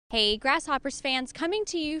Hey, Grasshoppers fans, coming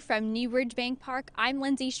to you from New Ridgebank Park, I'm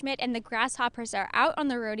Lindsay Schmidt, and the Grasshoppers are out on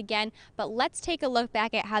the road again, but let's take a look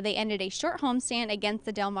back at how they ended a short homestand against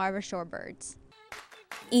the Delmarva Shorebirds.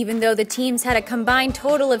 Even though the teams had a combined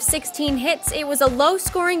total of 16 hits, it was a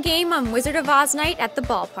low-scoring game on Wizard of Oz night at the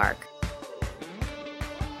ballpark.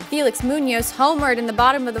 Felix Munoz homered in the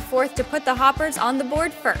bottom of the fourth to put the Hoppers on the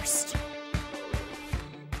board first.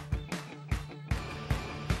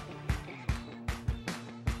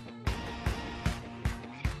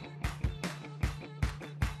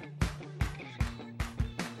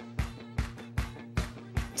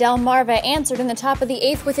 Delmarva answered in the top of the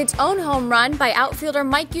eighth with its own home run by outfielder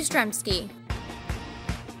Mike Yastrzemski.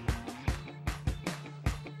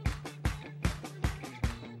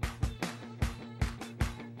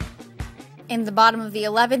 In the bottom of the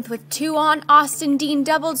 11th, with two on, Austin Dean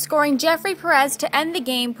doubled, scoring Jeffrey Perez to end the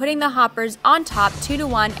game, putting the Hoppers on top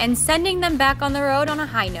 2-1 and sending them back on the road on a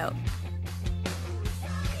high note.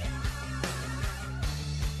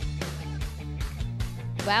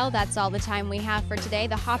 Well, that's all the time we have for today.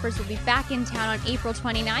 The Hoppers will be back in town on April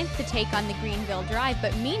 29th to take on the Greenville Drive.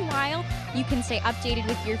 But meanwhile, you can stay updated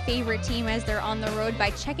with your favorite team as they're on the road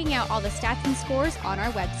by checking out all the stats and scores on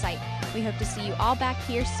our website. We hope to see you all back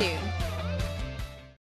here soon.